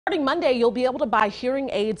Starting Monday, you'll be able to buy hearing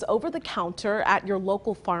aids over the counter at your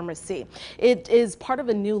local pharmacy. It is part of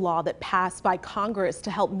a new law that passed by Congress to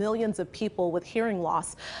help millions of people with hearing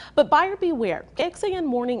loss. But buyer beware. KXAN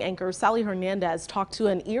morning anchor Sally Hernandez talked to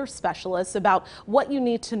an ear specialist about what you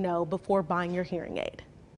need to know before buying your hearing aid.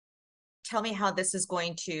 Tell me how this is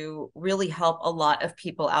going to really help a lot of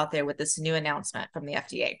people out there with this new announcement from the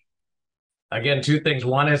FDA. Again, two things.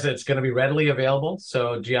 One is it's going to be readily available,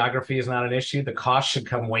 so geography is not an issue. The cost should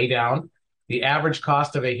come way down. The average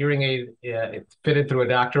cost of a hearing aid fitted through a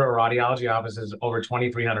doctor or audiology office is over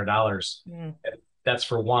 $2,300. That's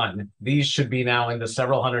for one. These should be now in the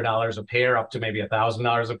several $100s a pair, up to maybe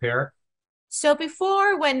 $1,000 a pair. So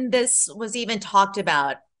before, when this was even talked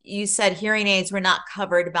about, you said hearing aids were not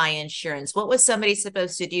covered by insurance. What was somebody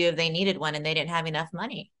supposed to do if they needed one and they didn't have enough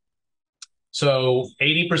money? So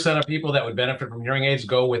 80% of people that would benefit from hearing aids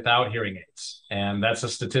go without hearing aids. And that's a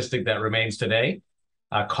statistic that remains today.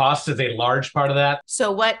 Cost is a large part of that.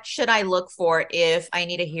 So what should I look for if I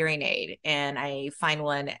need a hearing aid and I find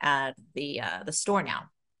one at the store now?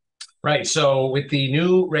 Right. So with the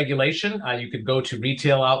new regulation, you could go to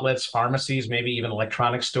retail outlets, pharmacies, maybe even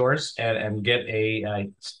electronic stores and get a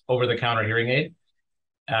over-the-counter hearing aid.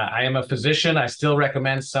 I am a physician. I still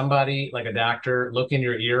recommend somebody like a doctor look in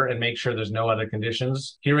your ear and make sure there's no other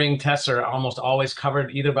conditions. Hearing tests are almost always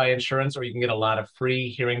covered either by insurance, or you can get a lot of free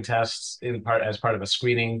hearing tests as part of a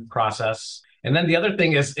screening process. And then the other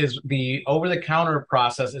thing is the over-the-counter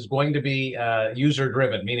process is going to be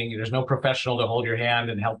user-driven, meaning there's no professional to hold your hand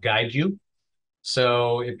and help guide you.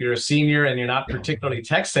 So if you're a senior and you're not particularly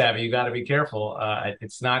tech savvy, you got to be careful.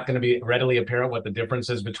 It's not going to be readily apparent what the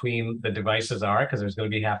differences between the devices are, because there's going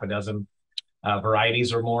to be half a dozen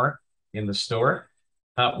varieties or more in the store.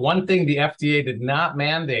 One thing the FDA did not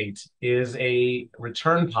mandate is a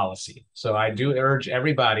return policy. So I do urge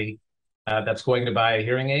everybody that's going to buy a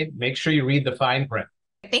hearing aid, make sure you read the fine print.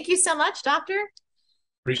 Thank you so much, doctor.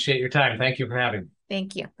 Appreciate your time. Thank you for having me.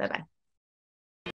 Thank you. Bye-bye.